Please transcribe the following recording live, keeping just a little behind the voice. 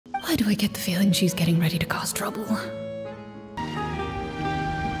Why do I get the feeling she's getting ready to cause trouble?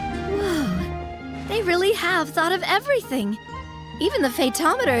 Whoa, they really have thought of everything. Even the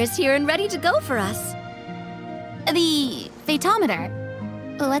Fatometer is here and ready to go for us. The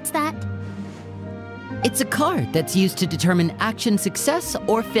Fatometer? What's that? It's a card that's used to determine action success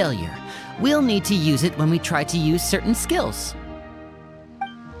or failure. We'll need to use it when we try to use certain skills.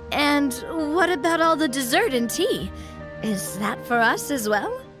 And what about all the dessert and tea? Is that for us as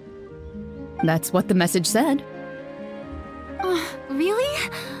well? That's what the message said. Oh, really?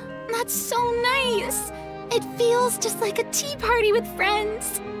 That's so nice. It feels just like a tea party with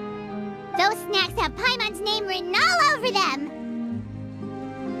friends. Those snacks have Paimon's name written all over them.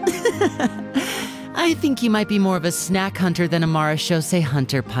 I think you might be more of a snack hunter than a Marashose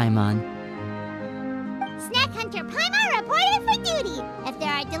hunter, Paimon. Snack hunter Paimon reported for duty. If there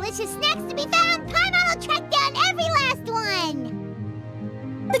are delicious snacks to be found, Paimon will track down every last one.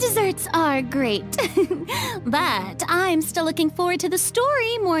 The desserts are great, but I'm still looking forward to the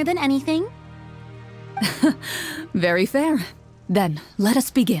story more than anything. Very fair. Then, let us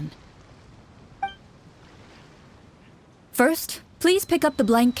begin. First, please pick up the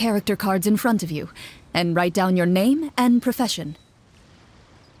blank character cards in front of you and write down your name and profession.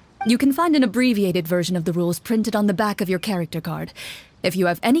 You can find an abbreviated version of the rules printed on the back of your character card. If you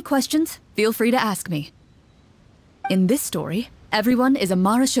have any questions, feel free to ask me. In this story, everyone is a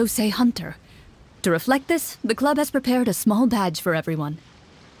Marashose hunter. To reflect this, the club has prepared a small badge for everyone.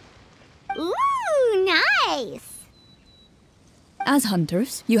 Ooh, nice! As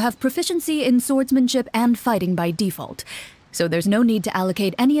hunters, you have proficiency in swordsmanship and fighting by default, so there's no need to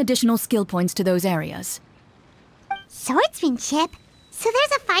allocate any additional skill points to those areas. Swordsmanship? So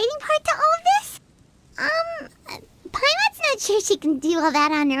there's a fighting part to all of this? Paimon's not sure she can do all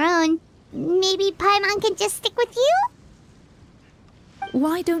that on her own. Maybe Paimon can just stick with you?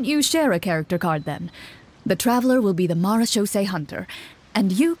 Why don't you share a character card then? The Traveler will be the Marashose hunter,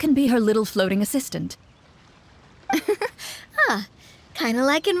 and you can be her little floating assistant. Kinda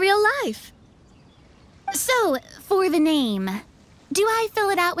like in real life. So, for the name, do I fill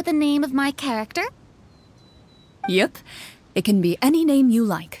it out with the name of my character? Yep. It can be any name you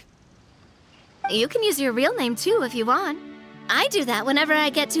like. You can use your real name too if you want. I do that whenever I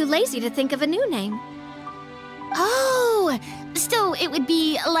get too lazy to think of a new name. Oh, so it would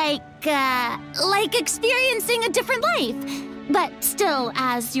be like experiencing a different life, but still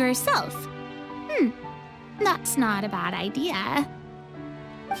as yourself. That's not a bad idea.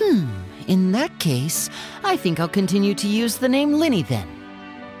 In that case, I think I'll continue to use the name Linny then.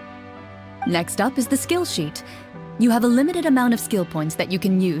 Next up is the skill sheet. You have a limited amount of skill points that you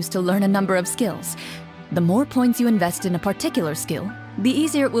can use to learn a number of skills. The more points you invest in a particular skill, the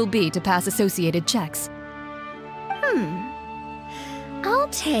easier it will be to pass associated checks. I'll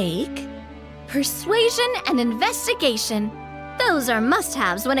take persuasion and investigation. Those are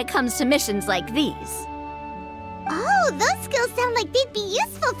must-haves when it comes to missions like these. Oh, those skills sound like they'd be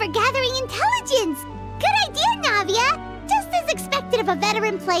useful for gathering intelligence. Good idea, Navia. Just as expected of a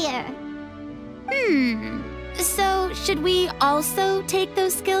veteran player. So should we also take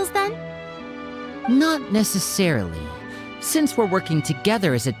those skills then? Not necessarily. Since we're working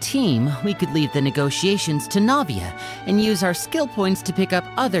together as a team, we could leave the negotiations to Navia and use our skill points to pick up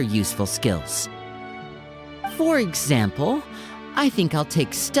other useful skills. For example, I think I'll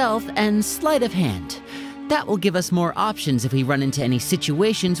take stealth and sleight of hand. That will give us more options if we run into any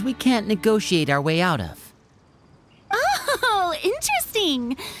situations we can't negotiate our way out of. Oh,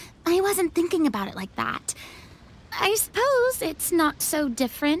 interesting. I wasn't thinking about it like that. I suppose it's not so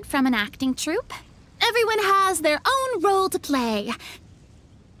different from an acting troupe. Everyone has their own role to play.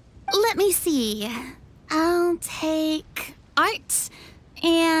 Let me see. I'll take arts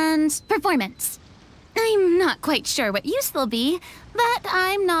and performance. I'm not quite sure what use they'll be, but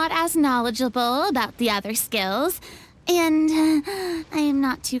I'm not as knowledgeable about the other skills, and I am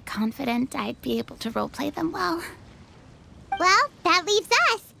not too confident I'd be able to roleplay them well. Well, that leaves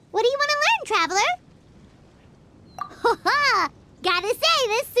us. What do you want to learn, Traveler? Ha! Gotta say,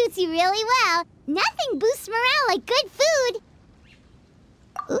 this suits you really well. Nothing boosts morale like good food.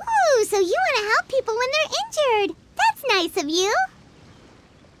 Ooh, so you want to help people when they're injured. That's nice of you.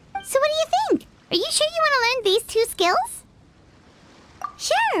 So what do you think? Are you sure you want to learn these two skills?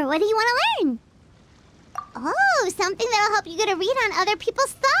 Sure, what do you want to learn? Oh, something that'll help you get a read on other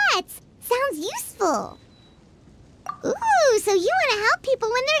people's thoughts. Sounds useful. Ooh, so you want to help people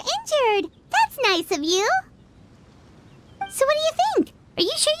when they're injured. That's nice of you. So what do you think? Are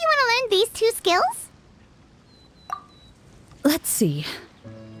you sure you want to learn these two skills? Let's see.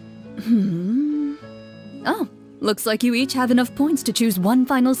 Oh, Looks like you each have enough points to choose one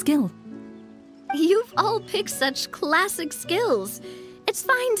final skill. You've all picked such classic skills. It's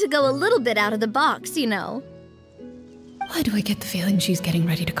fine to go a little bit out of the box, you know. Why do I get the feeling she's getting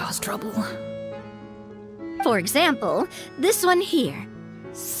ready to cause trouble? For example, this one here.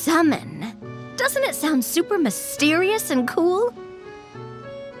 Summon. Doesn't it sound super mysterious and cool?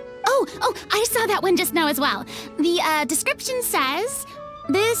 Oh, I saw that one just now as well. The description says,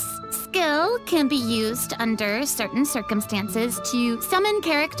 this skill can be used under certain circumstances to summon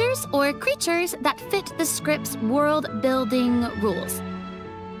characters or creatures that fit the script's world-building rules.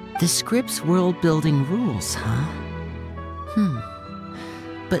 The script's world-building rules, huh?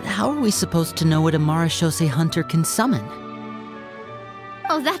 But how are we supposed to know what a Marashose hunter can summon?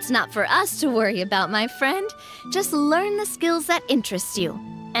 Oh, that's not for us to worry about, my friend. Just learn the skills that interest you,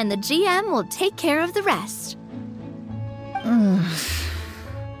 and the GM will take care of the rest.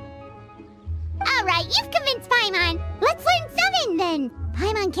 Alright, you've convinced Paimon. Let's learn summon then.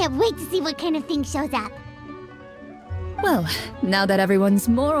 Paimon can't wait to see what kind of thing shows up. Well, now that everyone's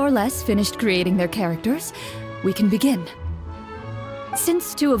more or less finished creating their characters, we can begin.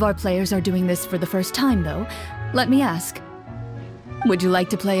 Since 2 of our players are doing this for the first time, though, let me ask. Would you like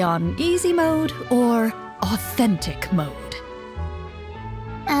to play on easy mode or authentic mode?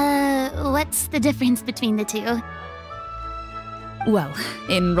 What's the difference between the two? Well,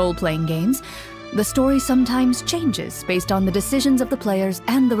 in role-playing games, the story sometimes changes based on the decisions of the players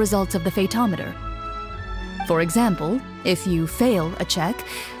and the results of the Fatometer. For example, if you fail a check,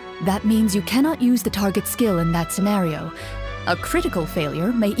 that means you cannot use the target skill in that scenario. A critical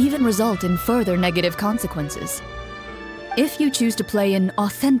failure may even result in further negative consequences. If you choose to play in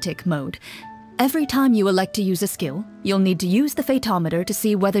authentic mode, every time you elect to use a skill, you'll need to use the Fatometer to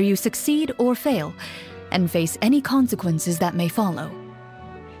see whether you succeed or fail, and face any consequences that may follow.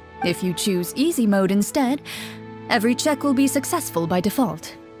 If you choose easy mode instead, every check will be successful by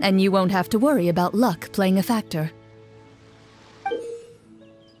default, and you won't have to worry about luck playing a factor.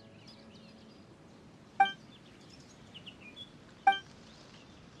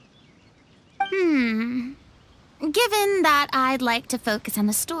 Given that I'd like to focus on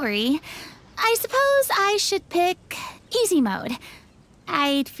the story, I suppose I should pick easy mode.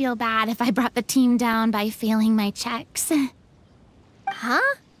 I'd feel bad if I brought the team down by failing my checks.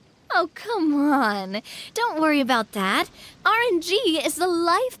 Huh? Oh, come on. Don't worry about that. RNG is the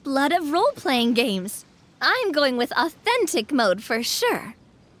lifeblood of role-playing games. I'm going with authentic mode for sure.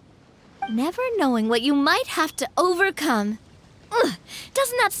 Never knowing what you might have to overcome. Ugh,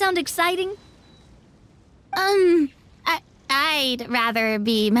 doesn't that sound exciting? I'd rather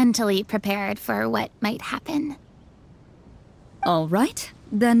be mentally prepared for what might happen. All right,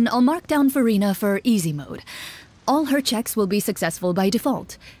 then I'll mark down Farina for easy mode. All her checks will be successful by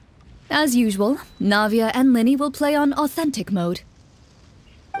default. As usual, Navia and Linny will play on authentic mode.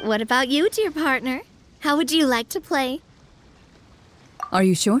 What about you, dear partner? How would you like to play? Are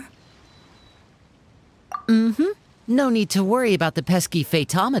you sure? No need to worry about the pesky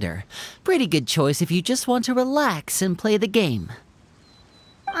Fatometer. Pretty good choice if you just want to relax and play the game.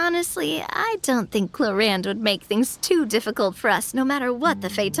 Honestly, I don't think CLORINDE would make things too difficult for us no matter what the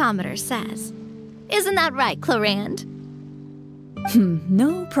Fatometer says. Isn't that right, CLORINDE?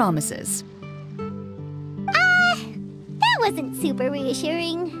 No promises. That wasn't super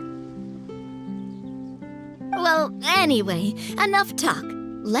reassuring. Well, anyway, enough talk.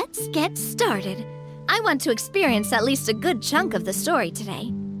 Let's get started. I want to experience at least a good chunk of the story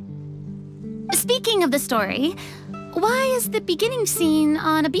today. Speaking of the story, why is the beginning scene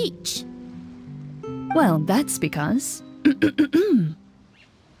on a beach? Well, that's because...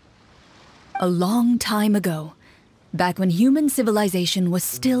 A long time ago, back when human civilization was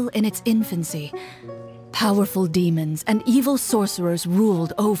still in its infancy, powerful demons and evil sorcerers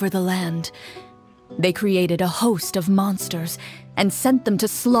ruled over the land. They created a host of monsters and sent them to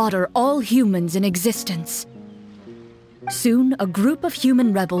slaughter all humans in existence. Soon, a group of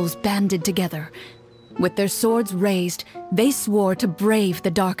human rebels banded together. With their swords raised, they swore to brave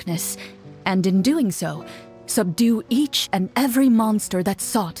the darkness, and in doing so, subdue each and every monster that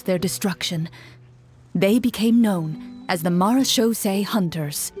sought their destruction. They became known as the Marashose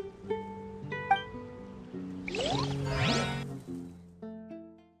Hunters.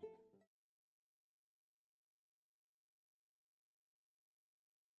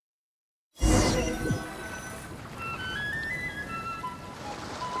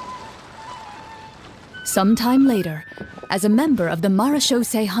 Sometime later, as a member of the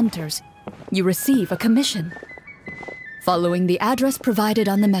Marashose Hunters, you receive a commission. Following the address provided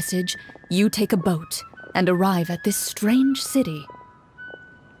on the message, you take a boat and arrive at this strange city.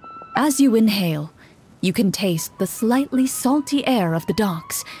 As you inhale, You can taste the slightly salty air of the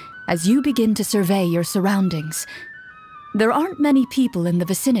docks as you begin to survey your surroundings. There aren't many people in the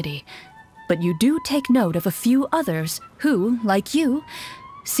vicinity, but you do take note of a few others who, like you,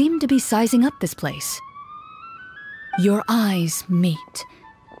 seem to be sizing up this place. Your eyes meet,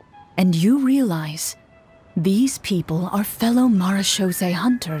 and you realize these people are fellow marechaussee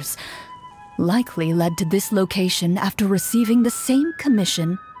hunters, likely led to this location after receiving the same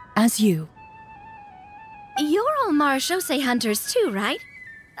commission as you. You're all marechaussee hunters too, right?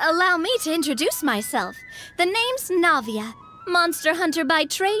 Allow me to introduce myself. The name's NAVIA, monster hunter by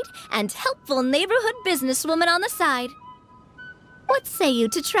trade and helpful neighborhood businesswoman on the side. What say you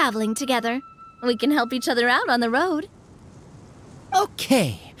to traveling together? We can help each other out on the road.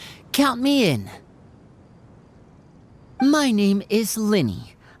 Okay, count me in. My name is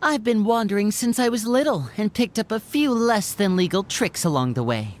Linny. I've been wandering since I was little and picked up a few less than legal tricks along the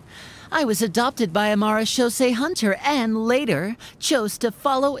way. I was adopted by a marechaussee hunter and later chose to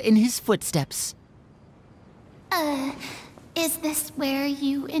follow in his footsteps. Is this where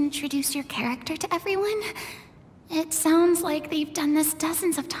you introduce your character to everyone? It sounds like they've done this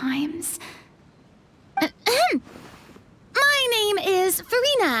dozens of times. My name is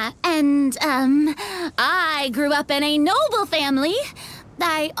Farina, and, I grew up in a noble family.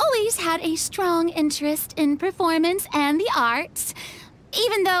 I always had a strong interest in performance and the arts.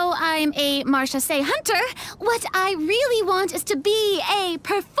 Even though I'm a marechaussee hunter, what I really want is to be a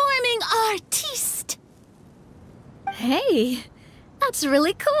performing artiste. Hey, that's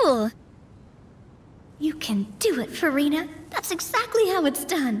really cool. You can do it, Farina. That's exactly how it's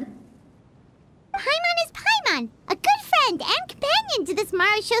done. Paimon is Paimon, a good friend and companion to this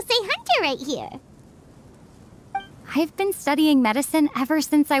marechaussee hunter right here. I've been studying medicine ever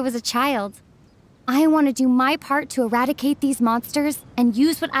since I was a child. I want to do my part to eradicate these monsters and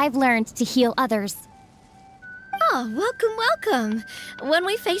use what I've learned to heal others. Oh, welcome, welcome. When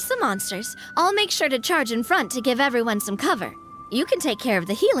we face the monsters, I'll make sure to charge in front to give everyone some cover. You can take care of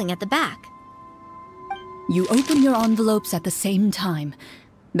the healing at the back. You open your envelopes at the same time.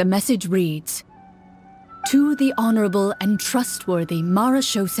 The message reads, "To the honorable and trustworthy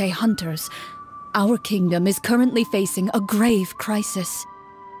marechaussee hunters, our kingdom is currently facing a grave crisis.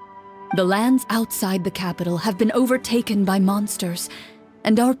 The lands outside the capital have been overtaken by monsters,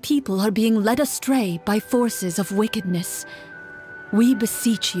 and our people are being led astray by forces of wickedness. We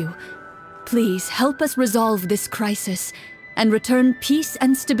beseech you, please help us resolve this crisis and return peace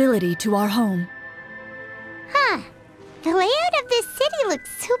and stability to our home." Huh. The layout of this city looks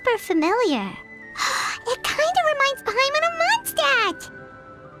super familiar. It kinda reminds Paimon of Mondstadt!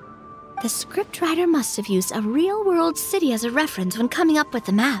 The scriptwriter must have used a real-world city as a reference when coming up with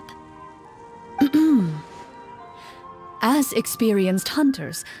the map. As experienced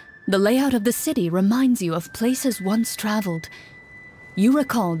hunters, the layout of the city reminds you of places once traveled. You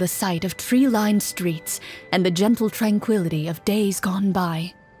recall the sight of tree-lined streets and the gentle tranquility of days gone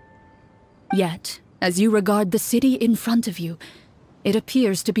by. Yet, as you regard the city in front of you, it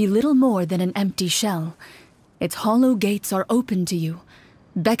appears to be little more than an empty shell. Its hollow gates are open to you,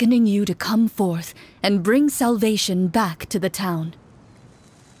 beckoning you to come forth and bring salvation back to the town.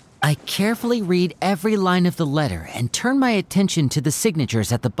 I carefully read every line of the letter and turn my attention to the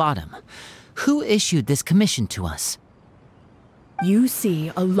signatures at the bottom. Who issued this commission to us? You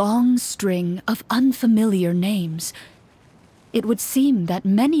see a long string of unfamiliar names. It would seem that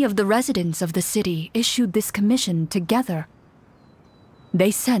many of the residents of the city issued this commission together.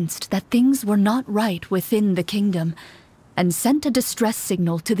 They sensed that things were not right within the kingdom and sent a distress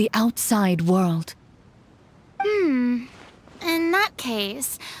signal to the outside world. In that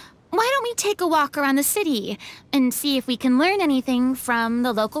case, why don't we take a walk around the city and see if we can learn anything from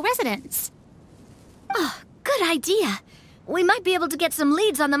the local residents? Oh, good idea. We might be able to get some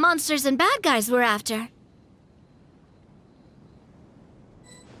leads on the monsters and bad guys we're after.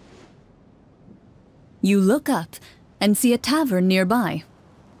 You look up and see a tavern nearby.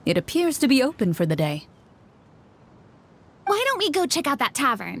 It appears to be open for the day. Why don't we go check out that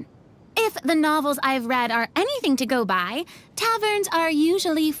tavern? If the novels I've read are anything to go by, taverns are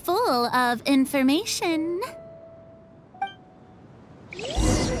usually full of information.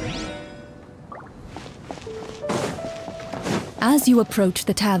 As you approach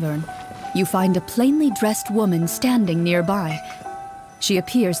the tavern, you find a plainly dressed woman standing nearby. She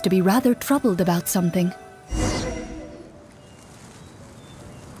appears to be rather troubled about something.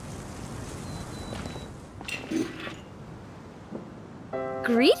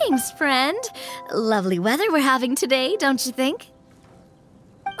 Greetings, friend. Lovely weather we're having today, don't you think?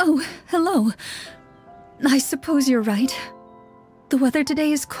 Oh, hello. I suppose you're right. The weather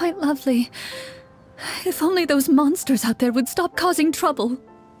today is quite lovely. If only those monsters out there would stop causing trouble.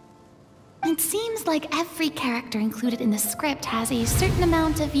 It seems like every character included in the script has a certain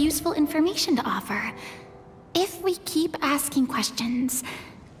amount of useful information to offer. If we keep asking questions,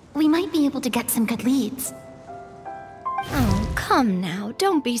 we might be able to get some good leads. Oh, come now,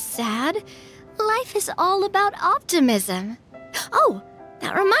 don't be sad. Life is all about optimism. Oh,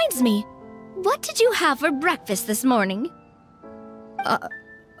 that reminds me. What did you have for breakfast this morning?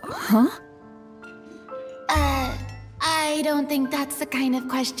 Huh? I don't think that's the kind of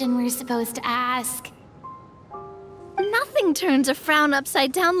question we're supposed to ask. Nothing turns a frown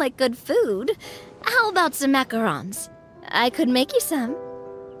upside down like good food. How about some macarons? I could make you some.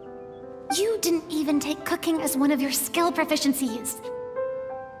 You didn't even take cooking as one of your skill proficiencies.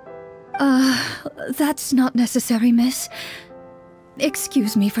 That's not necessary, miss.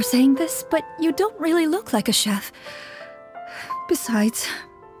 Excuse me for saying this, but you don't really look like a chef. Besides,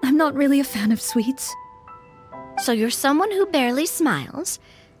 I'm not really a fan of sweets. So you're someone who barely smiles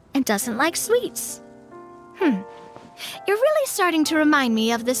and doesn't like sweets. You're really starting to remind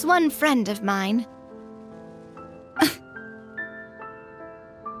me of this one friend of mine.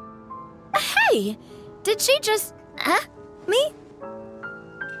 Hey! Did she just... me?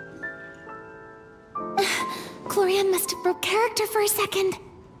 Clorinde must have broke character for a second.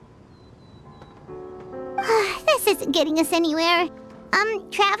 This isn't getting us anywhere.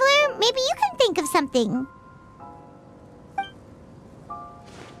 Traveler, maybe you can think of something.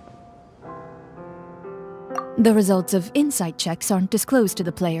 The results of insight checks aren't disclosed to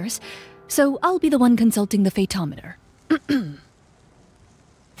the players, so I'll be the one consulting the phaetometer.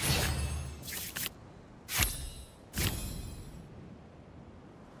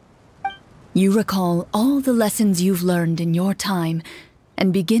 You recall all the lessons you've learned in your time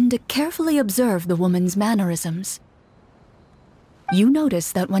and begin to carefully observe the woman's mannerisms. You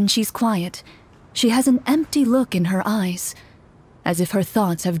notice that when she's quiet, she has an empty look in her eyes, as if her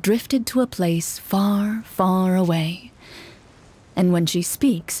thoughts have drifted to a place far, far away. And when she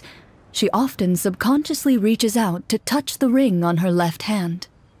speaks, she often subconsciously reaches out to touch the ring on her left hand.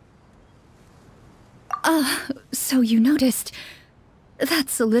 So you noticed.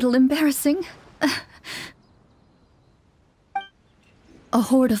 That's a little embarrassing. A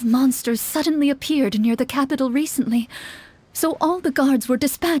horde of monsters suddenly appeared near the capital recently, so all the guards were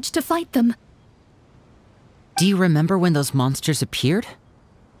dispatched to fight them. Do you remember when those monsters appeared?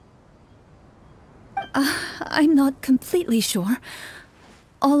 I'm not completely sure.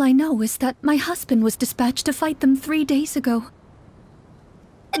 All I know is that my husband was dispatched to fight them 3 days ago.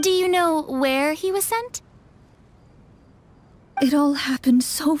 Do you know where he was sent? It all happened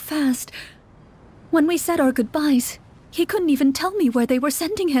so fast. When we said our goodbyes, he couldn't even tell me where they were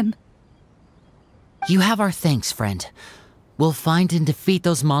sending him. You have our thanks, friend. We'll find and defeat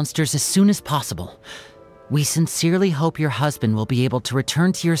those monsters as soon as possible. We sincerely hope your husband will be able to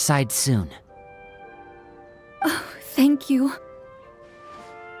return to your side soon. Oh, thank you.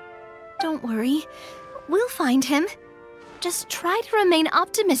 Don't worry. We'll find him. Just try to remain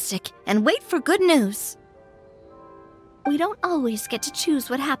optimistic and wait for good news. We don't always get to choose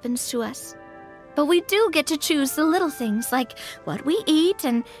what happens to us. But we do get to choose the little things like what we eat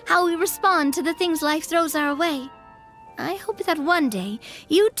and how we respond to the things life throws our way. I hope that one day,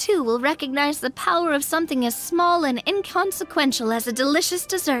 you too will recognize the power of something as small and inconsequential as a delicious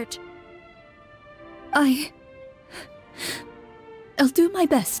dessert. I'll do my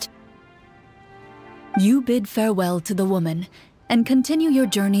best. You bid farewell to the woman and continue your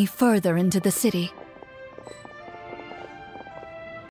journey further into the city.